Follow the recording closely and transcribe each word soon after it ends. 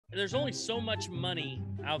there's only so much money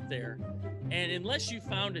out there. And unless you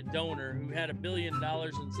found a donor who had $1 billion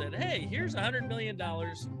and said, hey, here's $100 million,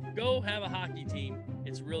 go have a hockey team,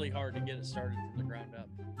 it's really hard to get it started from the ground up.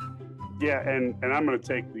 Yeah, and I'm going to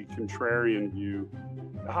take the contrarian view.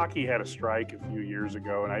 Hockey had a strike a few years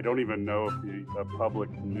ago, and I don't even know if the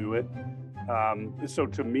public knew it. So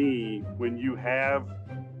to me, when you have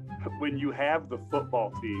the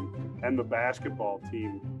football team and the basketball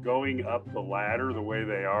team going up the ladder the way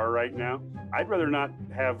they are right now, I'd rather not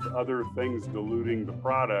have other things diluting the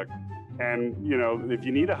product. And, you know, if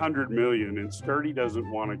you need $100 million and Sturdy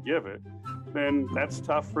doesn't want to give it, then that's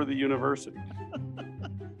tough for the university.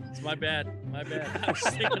 It's my bad. I was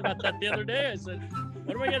thinking about that the other day. I said,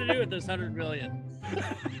 what am I going to do with this $100 million?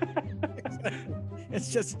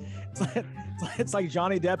 It's like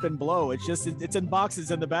Johnny Depp and Blow. It's in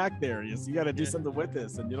boxes in the back there. You got to do something with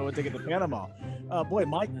this, and you don't want to take it to Panama. Boy,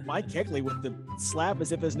 Mike Keckley with the slap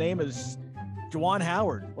as if his name is Juwan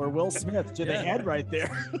Howard or Will Smith to the head right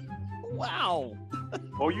there. Wow.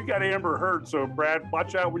 Oh, you got Amber Heard, so Brad,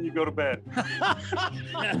 watch out when you go to bed.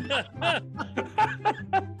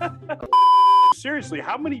 Seriously,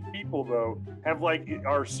 how many people though have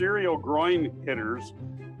are serial groin hitters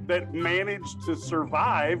that manage to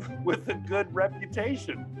survive with a good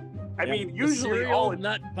reputation? I mean, usually serial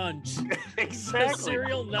nut punch. Exactly. The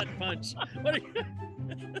serial nut punch.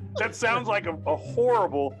 That sounds like a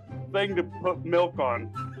horrible thing to put milk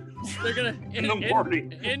on. They're gonna in the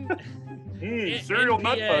morning. Cereal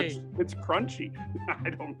nut punch. It's crunchy. I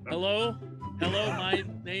don't know. Hello, my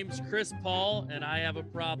name's Chris Paul, and I have a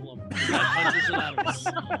problem. Nut Punchers Anonymous.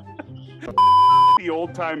 The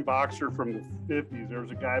old-time boxer from the 50s, there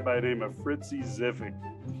was a guy by the name of Fritzy Zivik,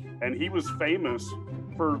 and he was famous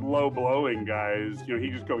for low blowing guys. You know,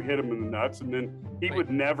 he just go hit him in the nuts, and then he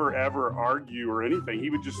would never ever argue or anything.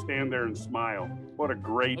 He would just stand there and smile. What a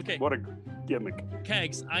gimmick.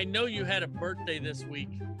 Kegs, I know you had a birthday this week,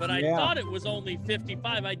 but I thought it was only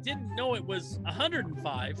 55. I didn't know it was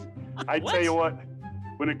 105. I tell you what,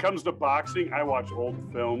 when it comes to boxing, I watch old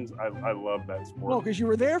films. I love that sport. Well, because you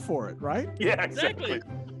were there for it, right? Yeah, exactly.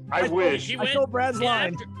 I wish. I told Brad's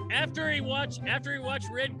line. After he watched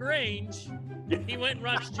Red Grange, he went and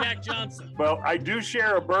watched Jack Johnson. Well, I do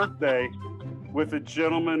share a birthday with a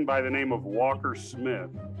gentleman by the name of Walker Smith,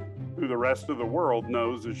 who the rest of the world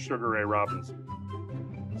knows as Sugar Ray Robinson.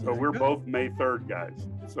 So we're both May 3rd guys.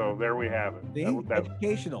 So there we have it.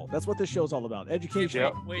 Educational. That's what this show's all about.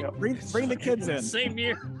 Education. Bring the kids in. Same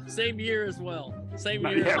year as well. As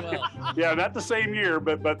well. Yeah, not the same year,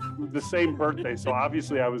 but the same birthday. So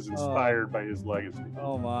obviously I was inspired by his legacy.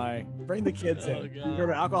 Oh my. Bring the kids in. You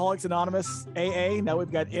remember Alcoholics Anonymous, AA? Now we've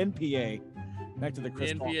got NPA. Back to the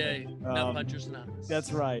Chris NPA, Nut Punchers Anonymous.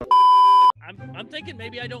 That's right. I'm thinking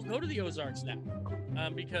maybe I don't go to the Ozarks now,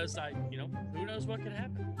 because who knows what could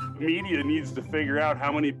happen. Media needs to figure out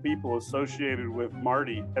how many people associated with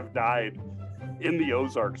Marty have died in the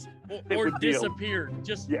Ozarks or disappeared.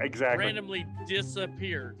 Exactly. Randomly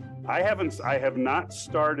disappeared. I have not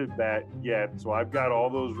started that yet, so I've got all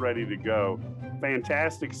those ready to go.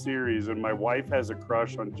 Fantastic series, and my wife has a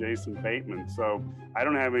crush on Jason Bateman, so I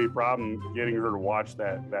don't have any problem getting her to watch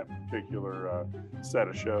that particular set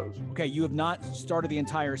of shows. Okay, you have not started the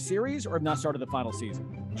entire series, or have not started the final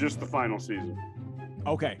season? Just the final season.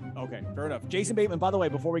 Okay, fair enough. Jason Bateman, by the way,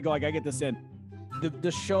 before we go, I gotta get this in.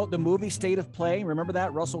 The movie State of Play, remember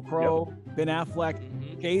that? Russell Crowe, Ben Affleck.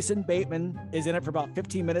 Mm-hmm. Jason Bateman is in it for about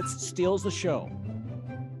 15 minutes, steals the show.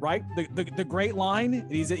 Right? The great line,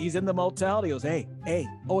 he's in the motel, and he goes, hey,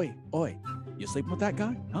 oi, you sleeping with that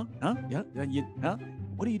guy? Huh? Yeah,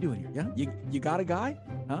 what are you doing here? Yeah, you got a guy?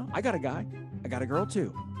 Huh? I got a guy. I got a girl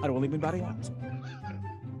too. I don't want to leave anybody out.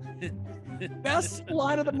 Best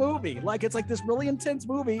line of the movie. Like, it's like this really intense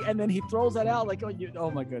movie, and then he throws that out like, oh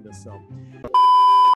my goodness. So